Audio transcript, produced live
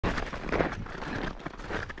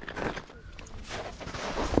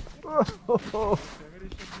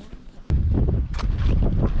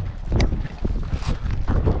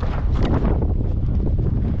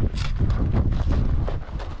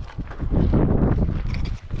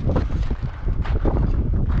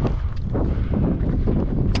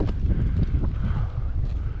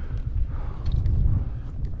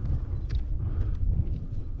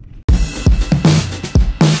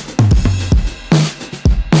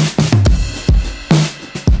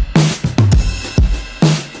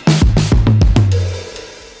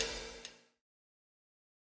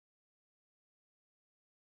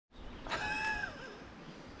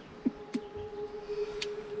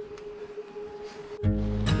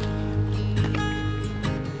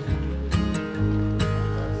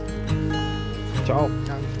Ciao.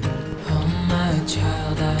 Oh my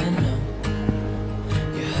child, I know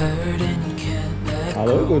you're hurt and you can't let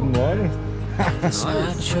Hallo, go. guten Morgen. It's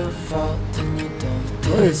not your fault and you don't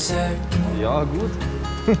deserve Ja, gut.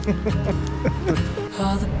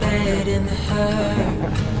 all the bad and the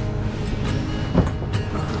hurt.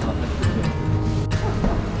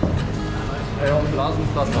 Ja, und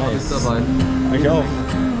Blasenpflaster ist dabei. Ich auch.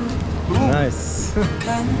 Nice.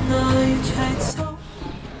 I know you tried so.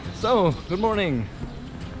 So, good morning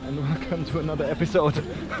and welcome to another episode.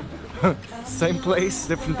 Same place,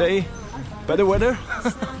 different day, better weather.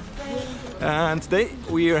 And today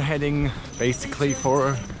we are heading basically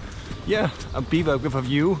for, yeah, a bivouac with a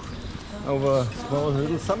view over a small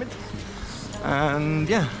little summit. And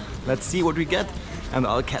yeah, let's see what we get and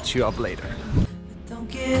I'll catch you up later. Don't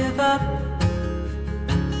give up.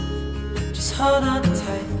 Just hold on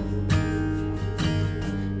tight.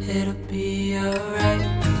 It'll be alright.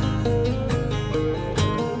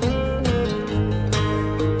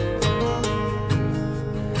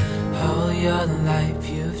 All your life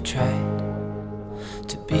you've tried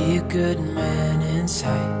to be a good man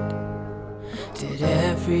inside. Did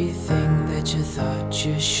everything that you thought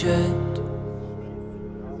you should.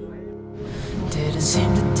 Didn't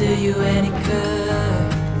seem to do you any good.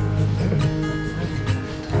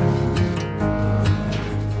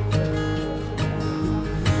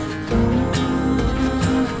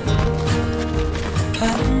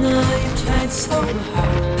 I know you tried so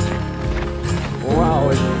hard. Wow,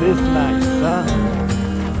 is this nice, huh?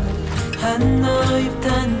 I know you've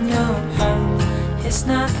done your part. It's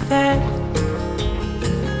not fair.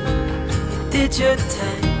 You did your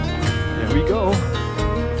time. Here we go.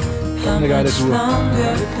 How Eine geile much Tour.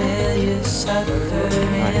 longer will you suffer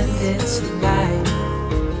in this life?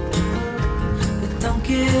 But don't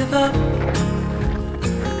give up.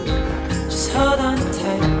 Just hold on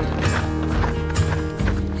tight.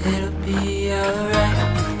 It'll be alright.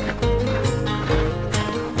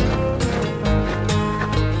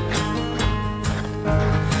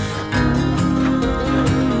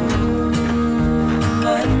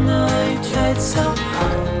 I know you tried so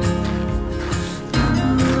hard.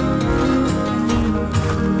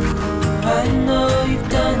 I know you've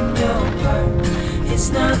done your part. It's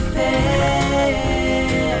not fair.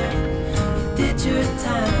 You did your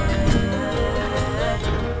time.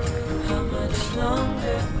 How much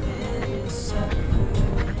longer will you suffer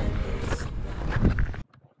in this?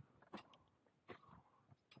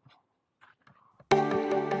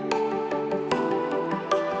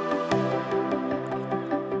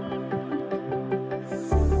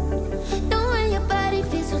 Know when your body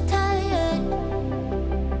feels so tired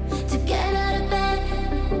to get out of bed.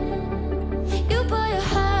 You put your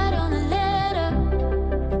heart on a letter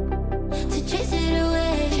to chase it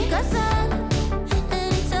away.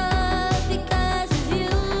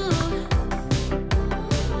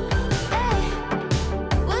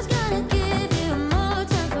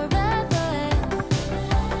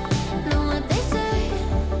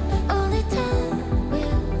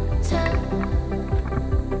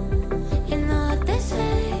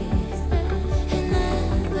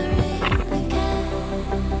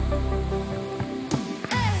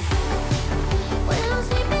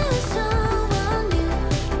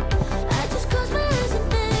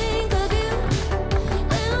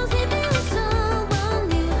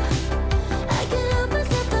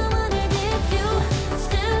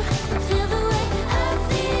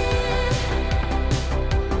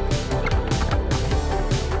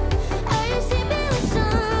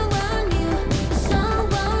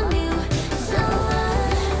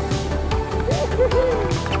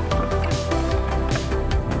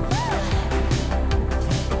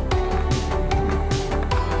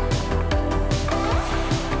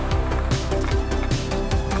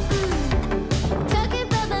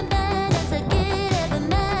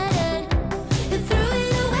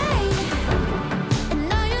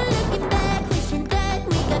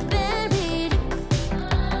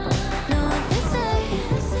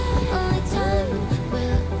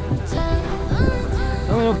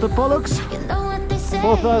 the Pollux, You know what they say.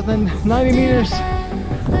 4,090 meters.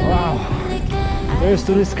 Wow. There's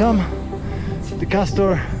the Lyskamm, the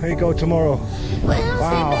Castor. We go tomorrow.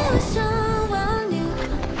 Wow.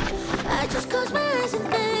 I just close my eyes and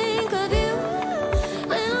think of you.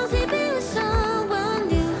 When I'm sleeping with someone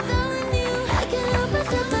new, knowing you, I can't help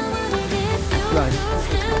myself. I wanna give you. Right.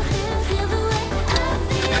 Still feel the way I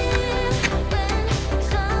feel when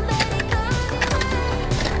somebody calls you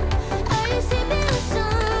mine. Are you sleeping with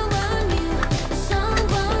someone new?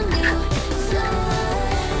 Someone new,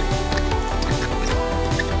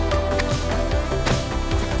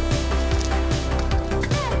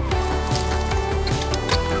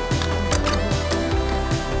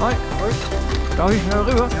 Hoi, hoi. Darf ich schnell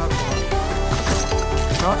rüber? Ja.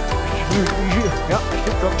 Ja,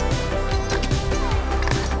 stimmt doch.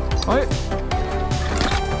 Hoi.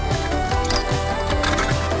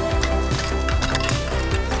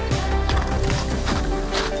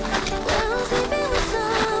 when I'm sleeping with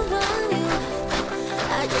someone new.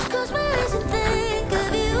 I just close my eyes and think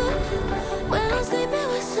of you. When I'm sleeping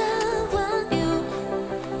with someone new.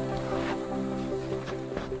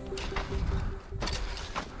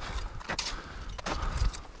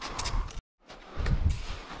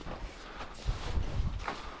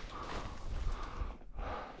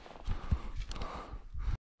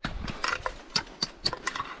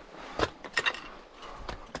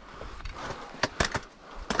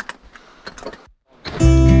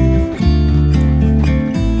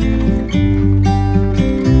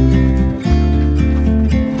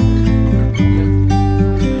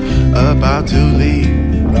 About to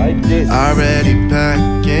leave, Right this. already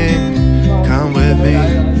packing. Come with me,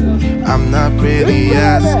 I'm not really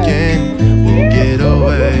asking. We'll get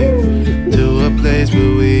away to a place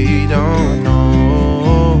where we don't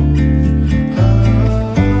know.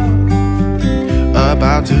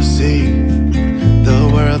 About to see the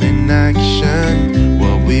world in action,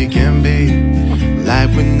 what we can be.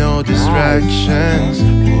 Life with no distractions,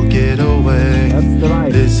 we'll get away. That's the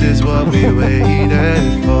life. This is what we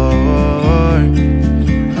waited for.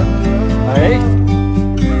 Hey.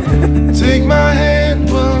 Take my hand,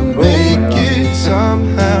 we'll make it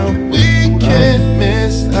somehow. We can't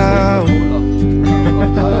miss out.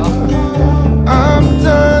 I'm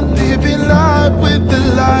done living life with the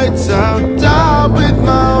lights out, down with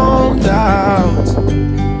my own doubts.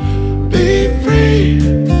 Be free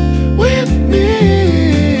with me.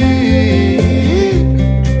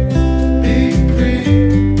 Be free.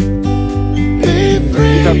 Be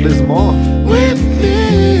free. Got this more. With me.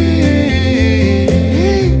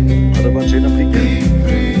 Warte mal, schöner Blick.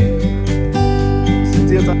 Sind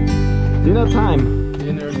Sie jetzt an Dinner Time?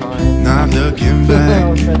 Dinner time. Not looking back.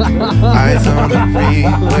 Eyes on the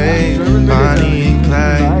freeway. Bonnie and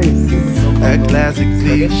Clyde. A classic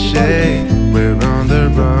cliche. We're on the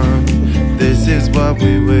run. This is what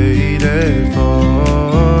we waited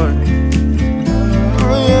for.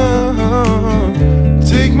 Oh, yeah.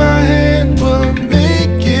 Take my hand, we'll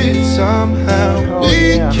make it somehow.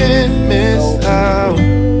 We can't miss out.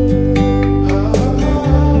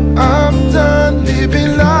 I'm done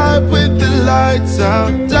living life with the lights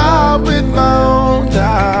out, down with my own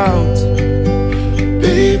doubts.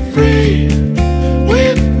 Be free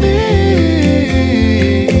with me.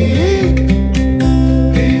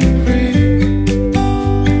 Be free.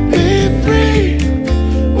 Be free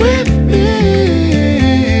with me.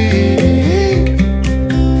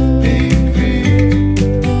 Be free.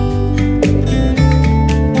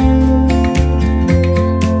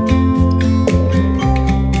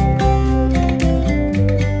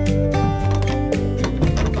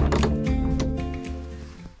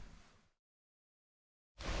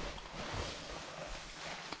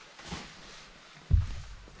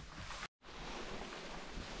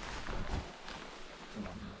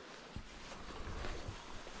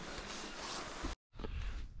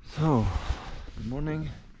 So, good morning.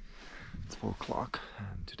 It's 4 o'clock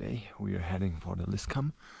and today we are heading for the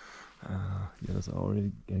Lyskamm. The others are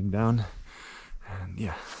already getting down. And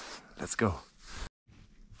yeah, let's go.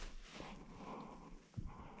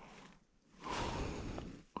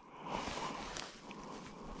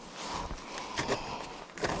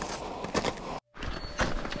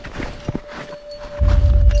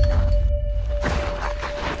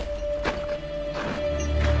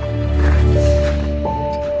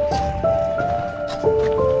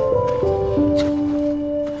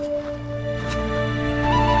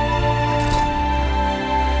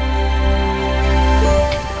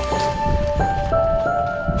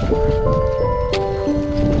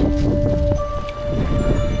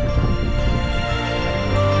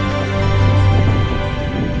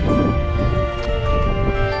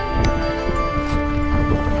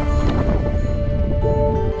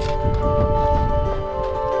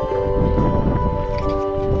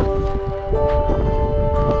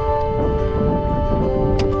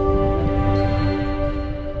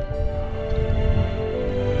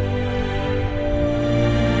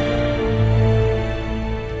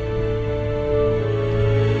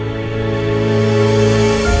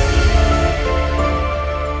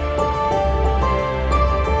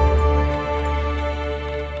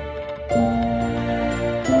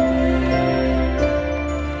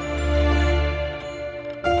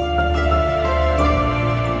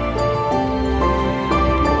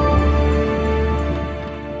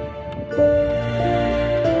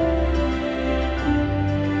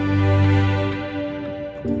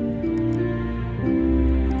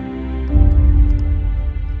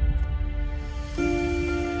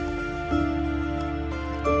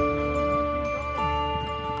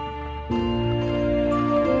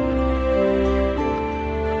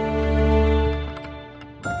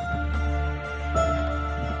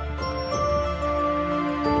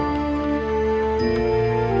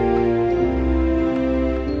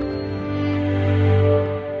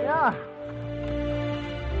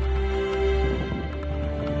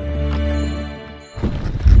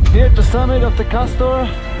 summit of the Castor,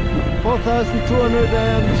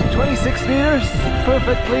 4,226 meters,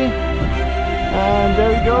 perfectly. And there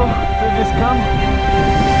we go, to Lyskamm.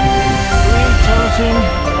 Really challenging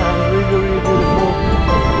and really beautiful.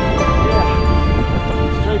 Yeah,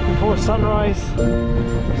 straight before sunrise.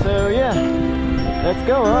 So yeah, let's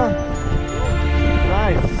go, huh?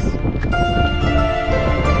 Nice.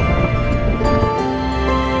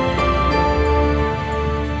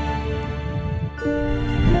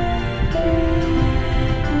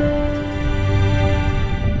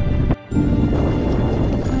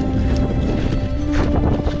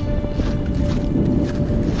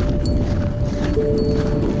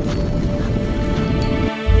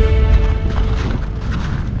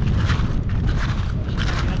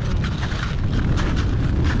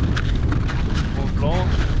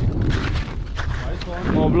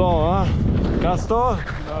 Mont Blanc, hein? Castor?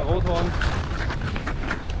 Ja, Rothorn.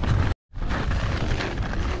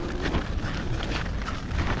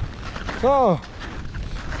 So,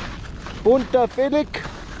 bunter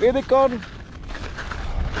Pelikan.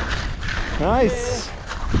 Nice.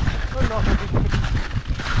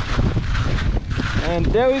 And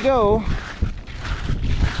there we go.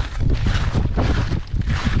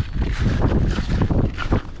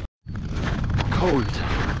 Cold.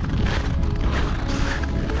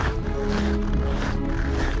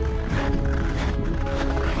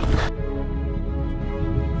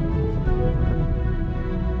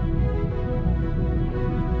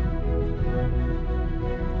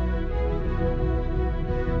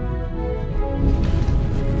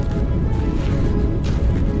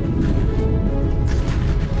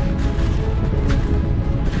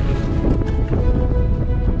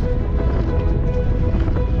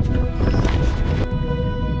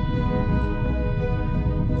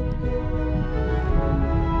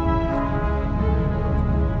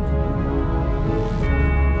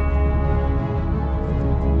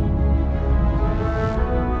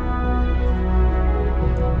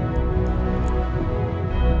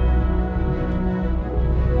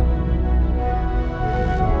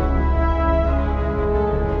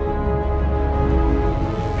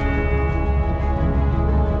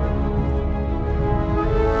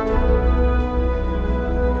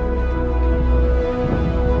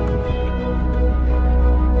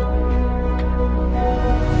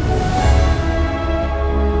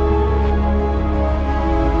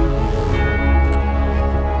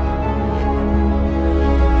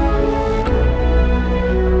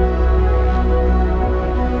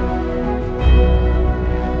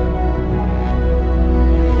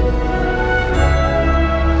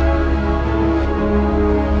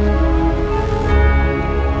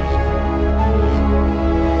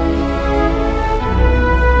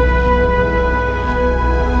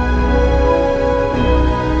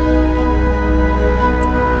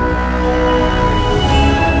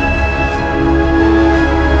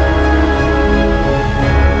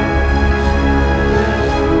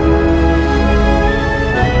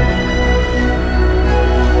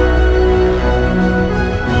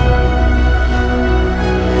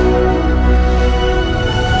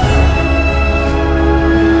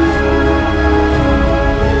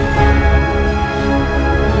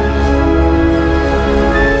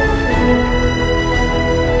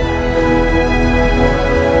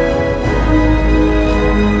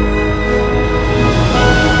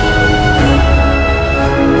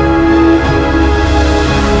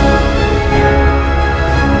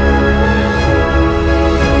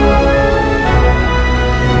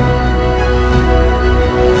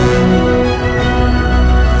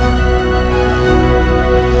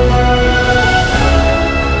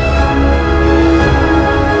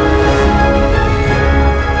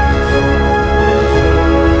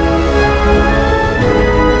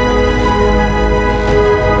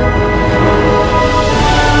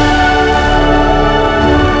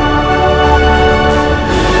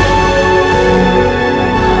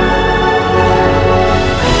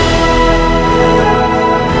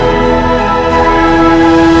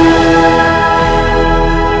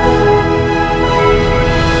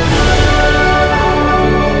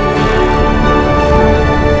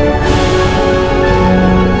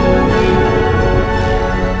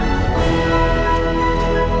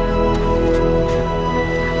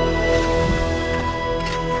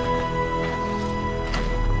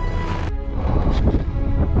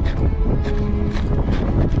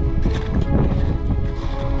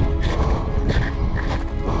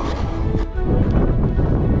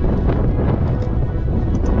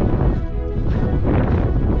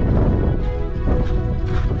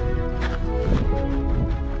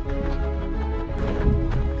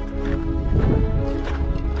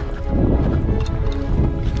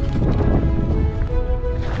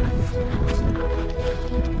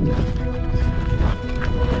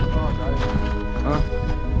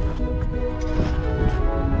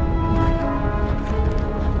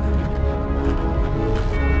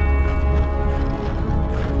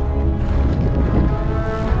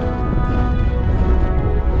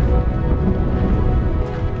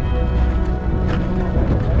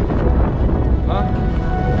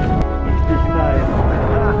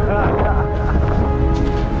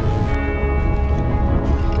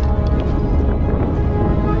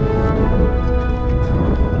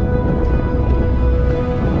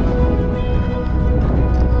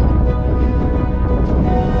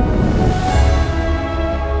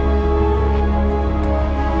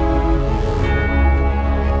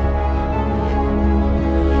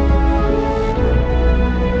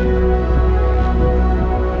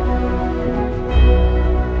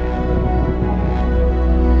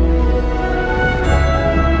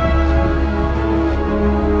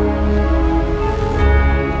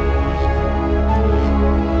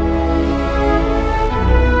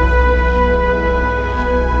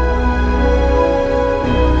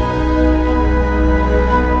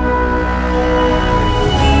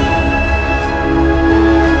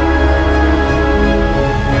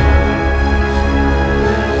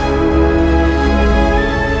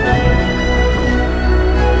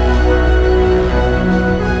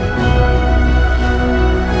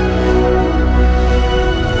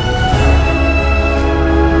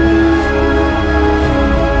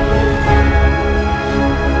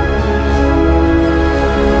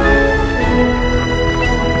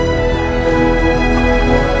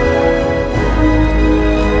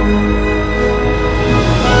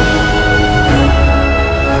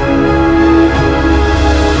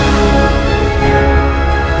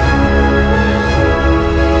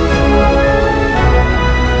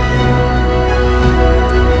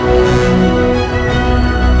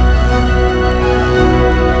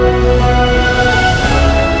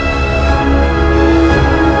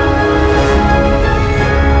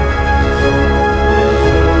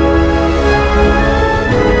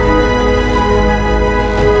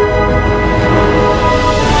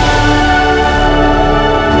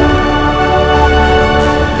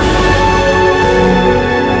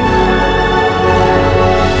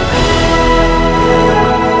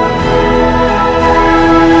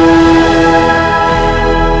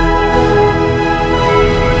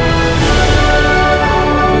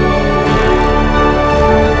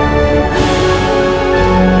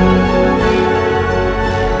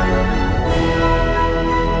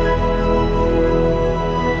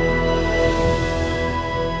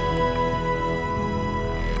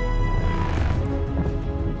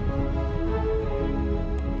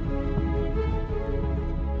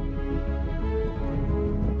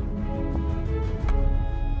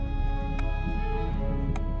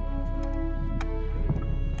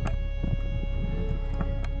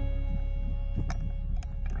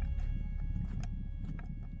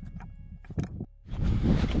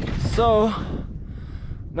 So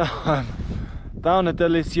now I'm down at the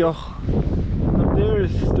Lyskamm. Up there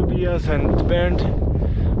is Tobias and Bernd.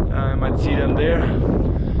 I might see them there.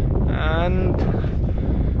 And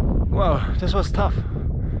wow, this was tough.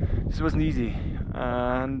 This wasn't easy.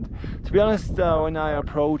 And to be honest, when I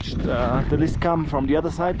approached the Lyskamm from the other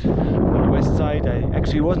side, from the west side, I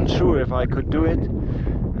actually wasn't sure if I could do it.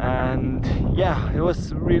 And yeah, it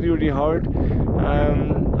was really hard.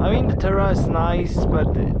 I mean, the terrain is nice,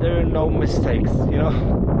 but there are no mistakes, you know,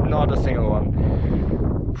 not a single one.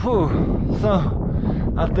 Whew.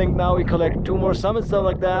 So I think now we collect 2 more summits, stuff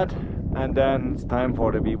like that, and then it's time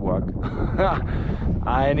for the bivouac.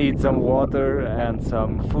 I need some water and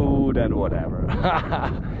some food and whatever.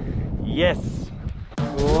 Yes.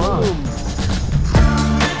 Wow.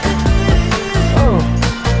 Oh,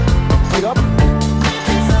 wait up.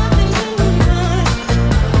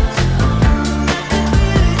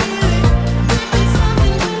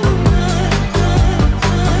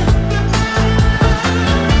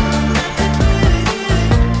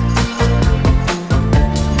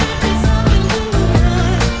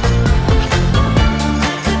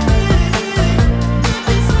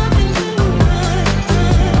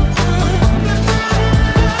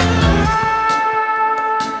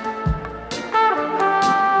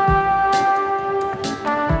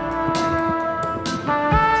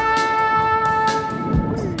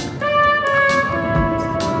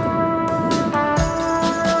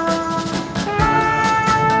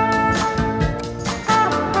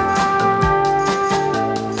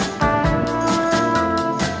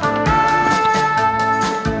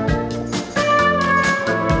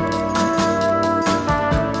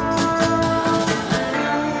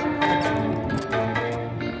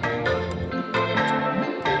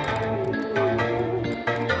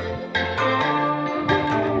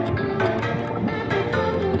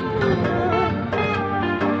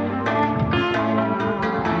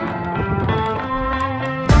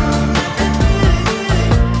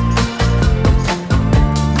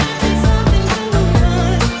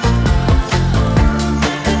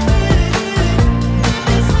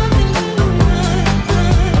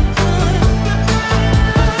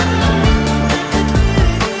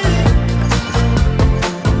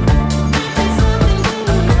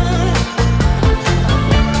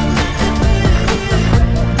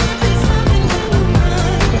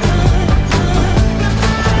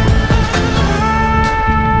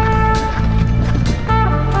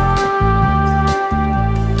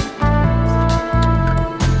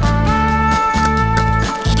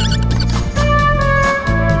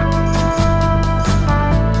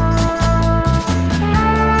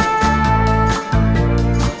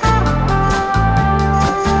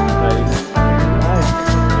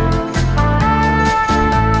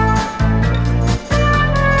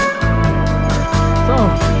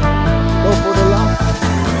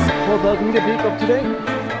 Today,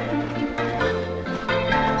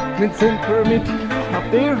 Vincent Pyramid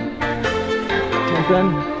up there, and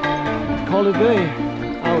then call it a day,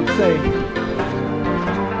 I would say.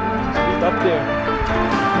 It's up there.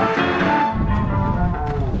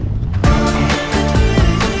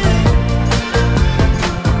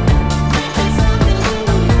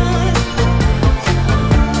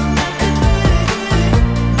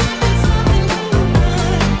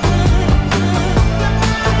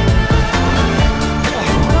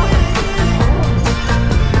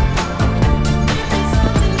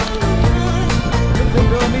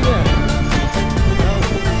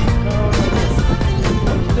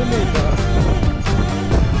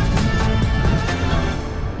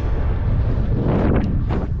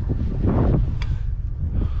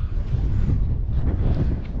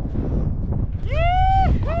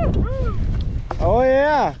 Oh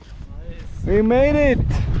yeah! Nice. We made it!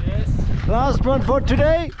 Yes! Last one for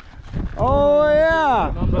today! Oh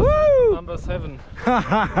yeah! Number 7.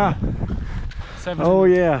 7. Oh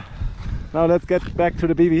yeah! Now let's get back to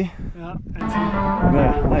the BB. Yeah, and see.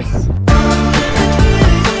 Yeah, nice.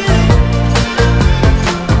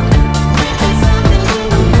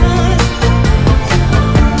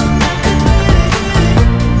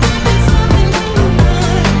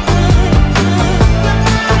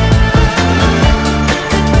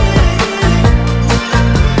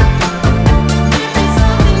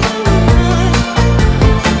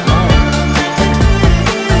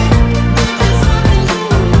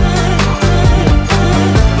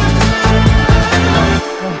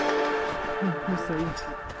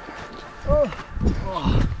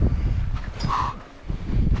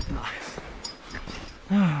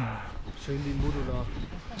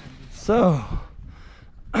 So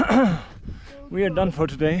we are done for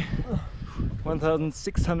today.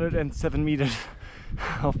 1607 meters.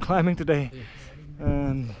 of climbing today,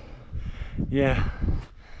 and yeah,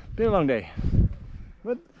 been a long day,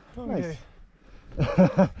 but nice.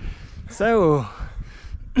 So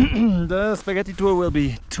the spaghetti tour will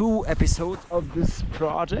be 2 episodes of this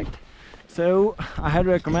project, so I highly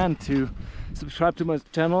recommend to subscribe to my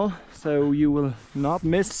channel so you will not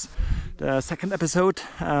miss the 2nd episode,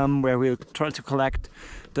 where we'll try to collect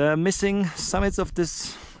the missing summits of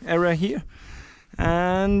this area here.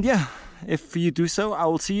 And yeah, if you do so, I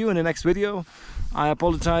will see you in the next video. I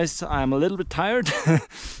apologize, I'm a little bit tired.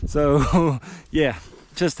 So yeah,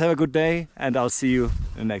 just have a good day and I'll see you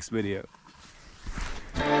in the next video.